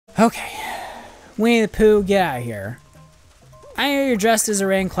Okay. Winnie the Pooh, get out of here. I know you're dressed as a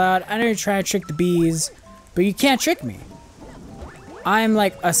rain cloud. I know you're trying to trick the bees, but you can't trick me. I'm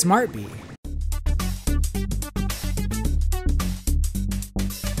like a smart bee.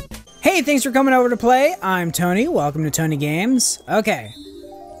 Hey, thanks for coming over to play. I'm Tony. Welcome to Tony Games. Okay.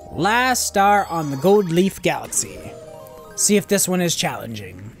 Last star on the Gold Leaf Galaxy. See if this one is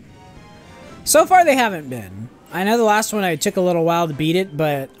challenging. So far, they haven't been. I know the last one I took a little while to beat it,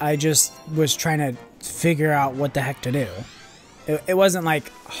 but I just was trying to figure out what the heck to do. It wasn't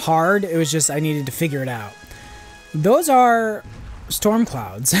like hard, it was just I needed to figure it out. Those are storm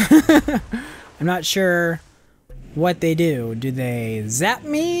clouds. I'm not sure what they do. Do they zap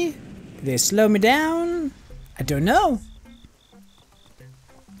me? Do they slow me down? I don't know.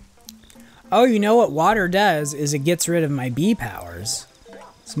 Oh, you know what water does is it gets rid of my bee powers.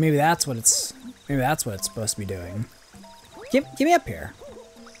 So maybe that's what it's supposed to be doing. Get me up here.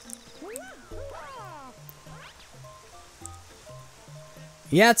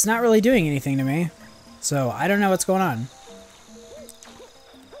 Yeah, it's not really doing anything to me. So I don't know what's going on.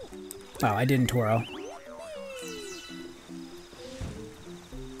 Oh, I didn't twirl.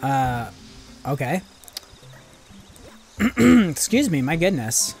 Okay. Excuse me, my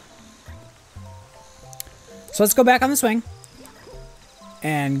goodness. So let's go back on the swing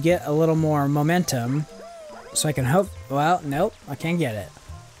and get a little more momentum so I can hope. Well, nope, I can't get it.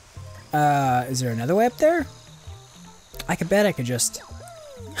 Is there another way up there? I could bet I could just.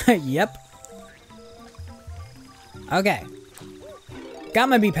 Yep. Okay. Got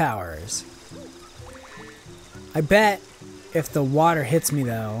my bee powers. I bet if the water hits me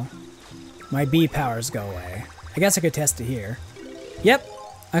though, my bee powers go away. I guess I could test it here. Yep.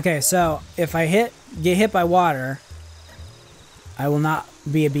 Okay, so if I get hit by water, I will not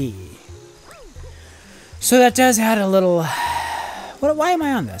be a bee. So that does add a little... Why am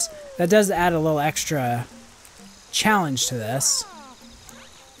I on this? That does add a little extra challenge to this.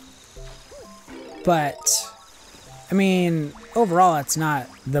 But, I mean, overall, it's not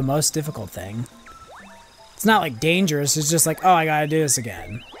the most difficult thing. It's not like dangerous, it's just like, oh, I gotta do this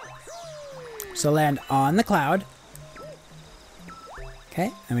again. So land on the cloud.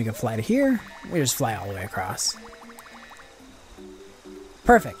 Okay, then we can fly to here. We just fly all the way across.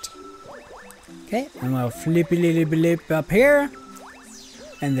 Perfect. Okay, and we'll flippy-lippy-lip up here.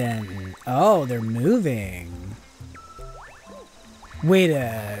 And then, oh, they're moving. Way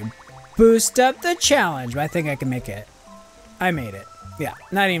to boost up the challenge, but I think I can make it. I made it. Yeah,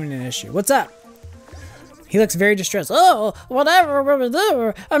 not even an issue. What's up? He looks very distressed. Oh, whatever we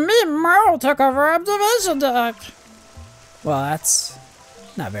do, me and Merle took over observation deck. Well, that's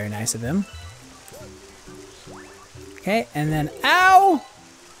not very nice of him. Okay, and then, ow!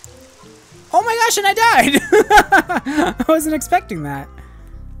 Oh my gosh, and I died! I wasn't expecting that.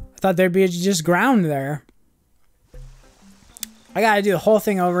 I thought there'd be just ground there. I gotta do the whole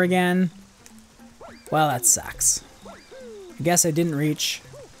thing over again. Well, that sucks. I guess I didn't reach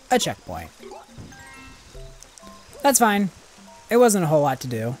a checkpoint. That's fine. It wasn't a whole lot to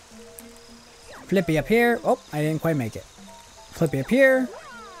do. Flippy up here. Oh, I didn't quite make it. Flippy up here.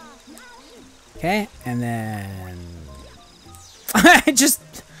 Okay, and then... I just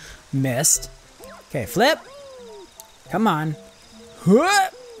missed. Okay, flip. Come on.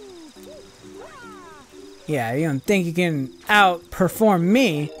 Yeah, you don't think you can outperform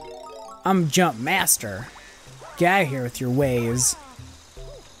me? I'm Jump Master. Get out of here with your ways.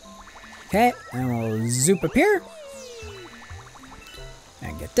 Okay, and we'll zoop up here.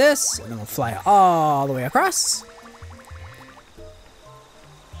 And get this, and then we'll fly all the way across.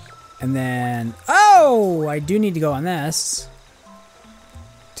 And then, oh, I do need to go on this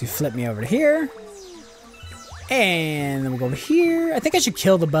to flip me over to here. And then we'll go over here. I think I should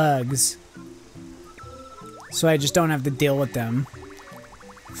kill the bugs so I just don't have to deal with them.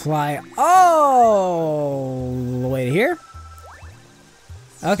 Fly all the way to here.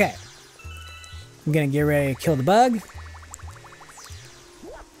 Okay. I'm gonna get ready to kill the bug.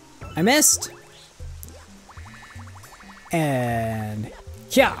 I missed. And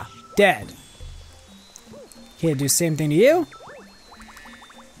yeah, dead. Okay, do the same thing to you.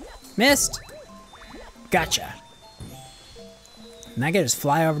 Missed. Gotcha. And I can just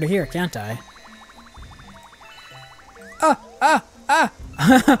fly over to here, can't I? Oh,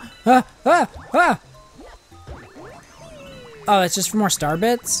 that's just for more star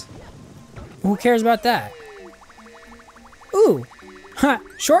bits? Who cares about that? Ooh.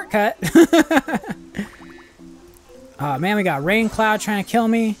 Shortcut. Oh man, we got Rain Cloud trying to kill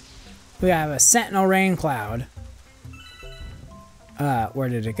me. We have a Sentinel Rain Cloud. Where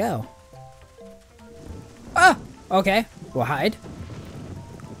did it go? Ah! Okay, we'll hide.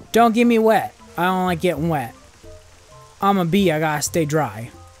 Don't get me wet. I don't like getting wet. I'm a bee, I gotta stay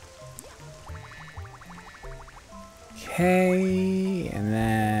dry. Okay, and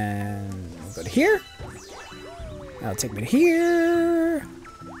then we'll go to here. That'll take me to here.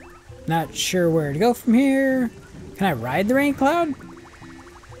 Not sure where to go from here. Can I ride the rain cloud?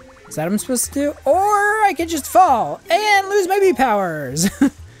 Is that what I'm supposed to do? Or I could just fall and lose my bee powers.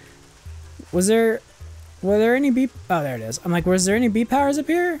 Were there any bee? Oh, there it is. I'm like, was there any bee powers up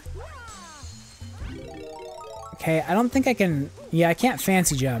here? Okay, I don't think I can. Yeah, I can't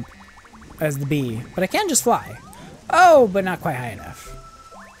fancy jump as the bee, but I can just fly. Oh, but not quite high enough.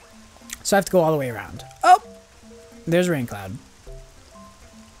 So I have to go all the way around. Oh, there's a rain cloud.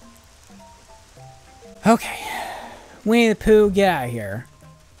 Okay, Winnie the Pooh, get out of here.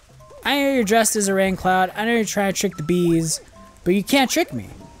 I know you're dressed as a rain cloud. I know you're trying to trick the bees, but you can't trick me.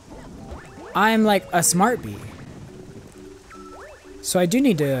 I'm like a smart bee. So I do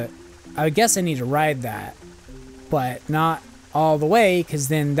need to, I guess I need to ride that, but not all the way, because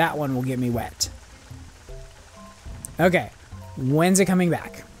then that one will get me wet. Okay, when's it coming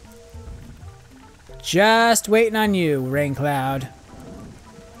back? Just waiting on you, rain cloud.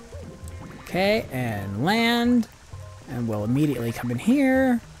 Okay, and land, and we'll immediately come in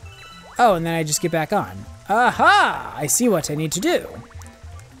here. Oh, and then I just get back on. Aha! I see what I need to do.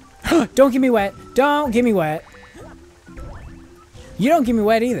 Don't get me wet. Don't get me wet. You don't get me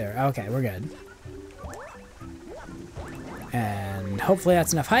wet either. Okay, we're good. And hopefully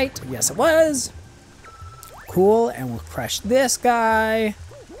that's enough height. Yes, it was. Cool, and we'll crush this guy.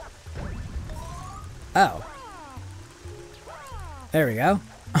 Oh. There we go.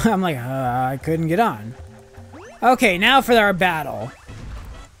 I'm like, I couldn't get on. Okay, now for our battle.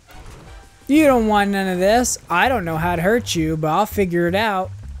 You don't want none of this. I don't know how to hurt you, but I'll figure it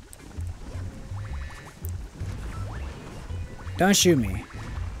out. Don't shoot me.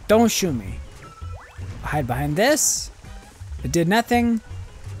 Don't shoot me. I'll hide behind this. It did nothing.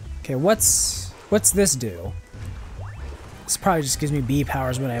 Okay, what's this do? This probably just gives me bee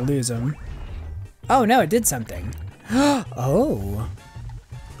powers when I lose them. Oh no, it did something. Oh.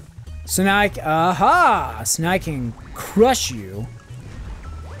 So now aha! So now I can crush you.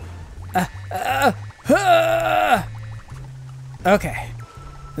 Okay.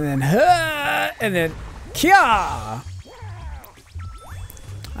 And then, kya!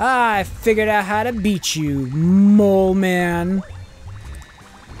 I figured out how to beat you, mole man.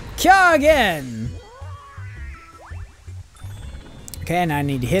 Kya again! Okay, and I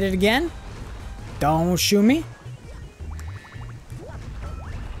need to hit it again. Don't shoot me.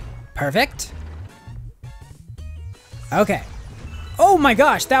 Perfect. Okay. Oh my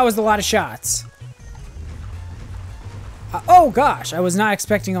gosh, that was a lot of shots. Oh gosh, I was not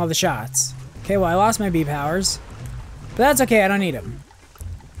expecting all the shots. Okay, well I lost my bee powers. But that's okay, I don't need them.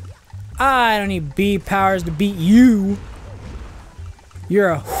 I don't need bee powers to beat you. You're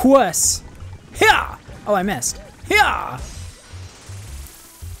a wuss. Hyah! Oh, I missed. Hyah!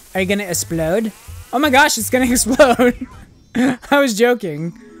 Are you gonna explode? Oh my gosh, it's gonna explode. I was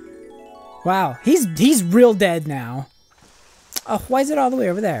joking. Wow, he's real dead now. Oh, why is it all the way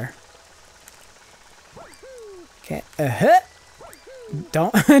over there? Okay,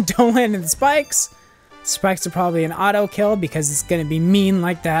 Don't land in the spikes. Spikes are probably an auto kill because it's gonna be mean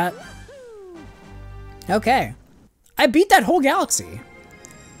like that. Okay, I beat that whole galaxy.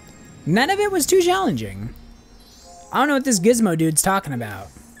 None of it was too challenging. I don't know what this Gizmo dude's talking about.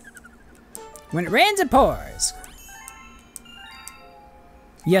 When it rains, it pours.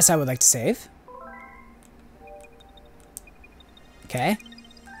 Yes, I would like to save. Okay.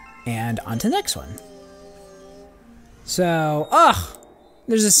 And on to the next one. So,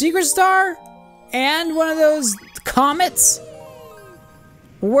 there's a secret star and one of those comets.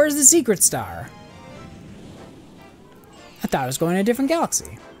 Where's the secret star? I thought I was going to a different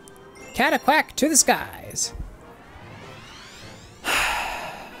galaxy. Cataquack to the skies.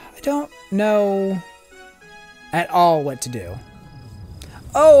 I don't know at all what to do.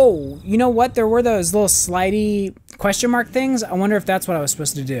 Oh, you know what? There were those little slidey question mark things. I wonder if that's what I was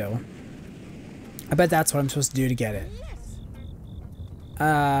supposed to do. I bet that's what I'm supposed to do to get it.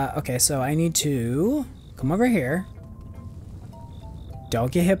 Okay, so I need to come over here.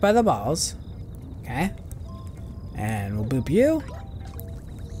 Don't get hit by the balls. Okay. And we'll boop you.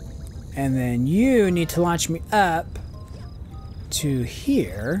 And then you need to launch me up to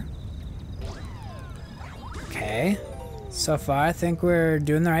here. Okay. So far, I think we're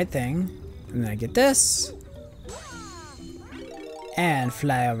doing the right thing. And then I get this. And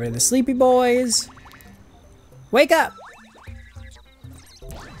fly over to the sleepy boys. Wake up!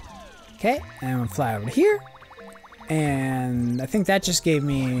 Okay, and we'll fly over to here. And I think that just gave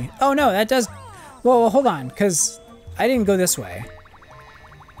me... Oh, no, that does... Well, hold on, because I didn't go this way.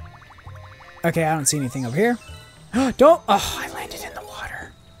 Okay, I don't see anything over here. Don't... Oh, I landed in the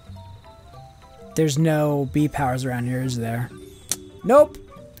water. There's no bee powers around here, is there? Nope.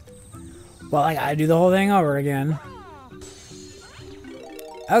 Well, I gotta do the whole thing over again.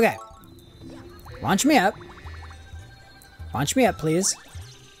 Okay. Launch me up. Launch me up, please.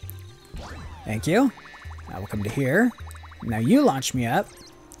 Thank you. Now we'll come to here. Now you launch me up.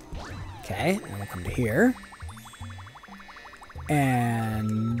 Okay, and we'll come to here.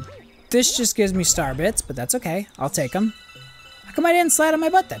 And this just gives me star bits, but that's okay. I'll take them. How come I didn't slide on my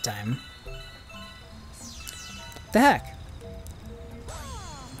butt that time? What the heck?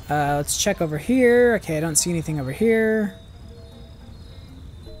 Let's check over here. Okay, I don't see anything over here.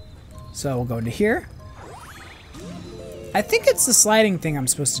 So we'll go into here. I think it's the sliding thing I'm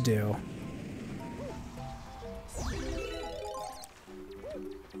supposed to do.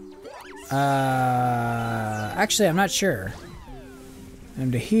 Actually, I'm not sure.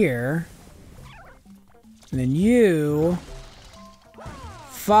 I'm to here. And then you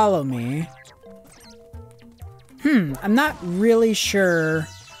follow me. I'm not really sure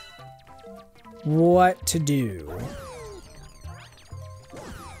what to do.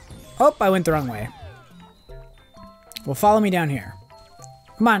 Oh, I went the wrong way. Well, follow me down here.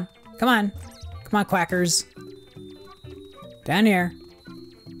 Come on, come on. Come on, quackers. Down here.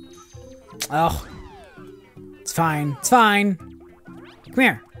 Oh. It's fine, it's fine. Come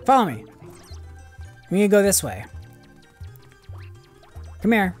here, follow me. We need to go this way.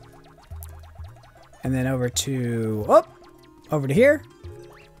 Come here. And then over to, oh, over to here.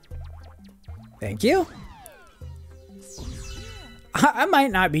 Thank you. I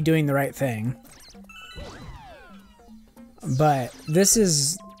might not be doing the right thing, but this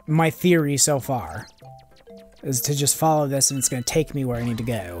is my theory so far, is to just follow this and it's going to take me where I need to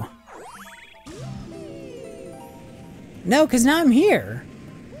go. No, because now I'm here.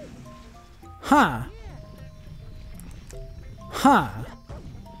 Huh. Huh.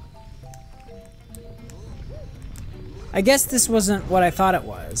 I guess this wasn't what I thought it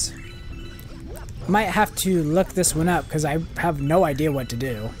was. Might have to look this one up because I have no idea what to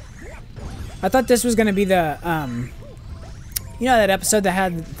do. I thought this was going to be the, you know that episode that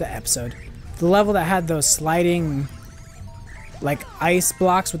had, the level that had those sliding, like, ice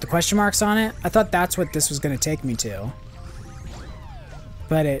blocks with the question marks on it? I thought that's what this was going to take me to.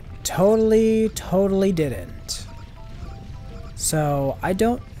 But it totally didn't. So, I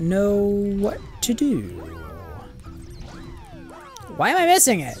don't know what to do. Why am I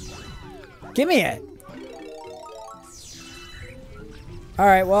missing it? Give me it.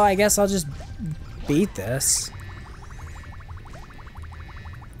 Alright, well, I guess I'll just beat this.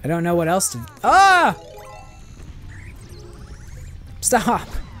 I don't know what else to... Ah! Stop!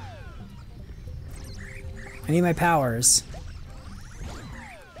 I need my powers.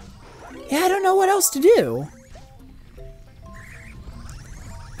 Yeah, I don't know what else to do.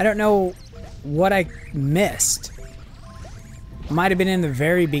 I don't know what I missed. Might have been in the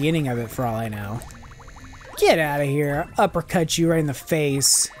very beginning of it for all I know. Get out of here. Uppercut you right in the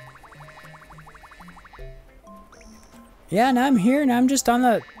face. Yeah, now I'm here and I'm just on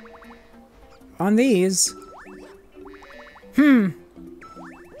the... on these. Yeah,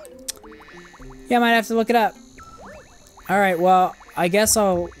 I might have to look it up. Alright, well, I guess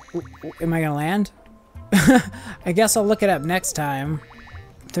I'll... Am I gonna land? I guess I'll look it up next time.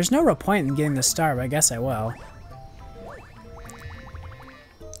 There's no real point in getting the star, but I guess I will.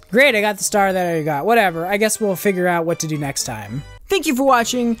 Great, I got the star that I got. Whatever, I guess we'll figure out what to do next time. Thank you for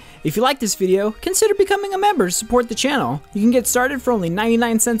watching. If you like this video, consider becoming a member to support the channel. You can get started for only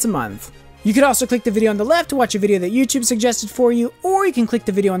 99 cents a month. You could also click the video on the left to watch a video that YouTube suggested for you, or you can click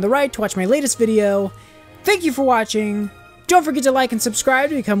the video on the right to watch my latest video. Thank you for watching. Don't forget to like and subscribe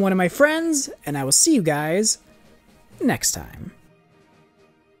to become one of my friends, and I will see you guys next time.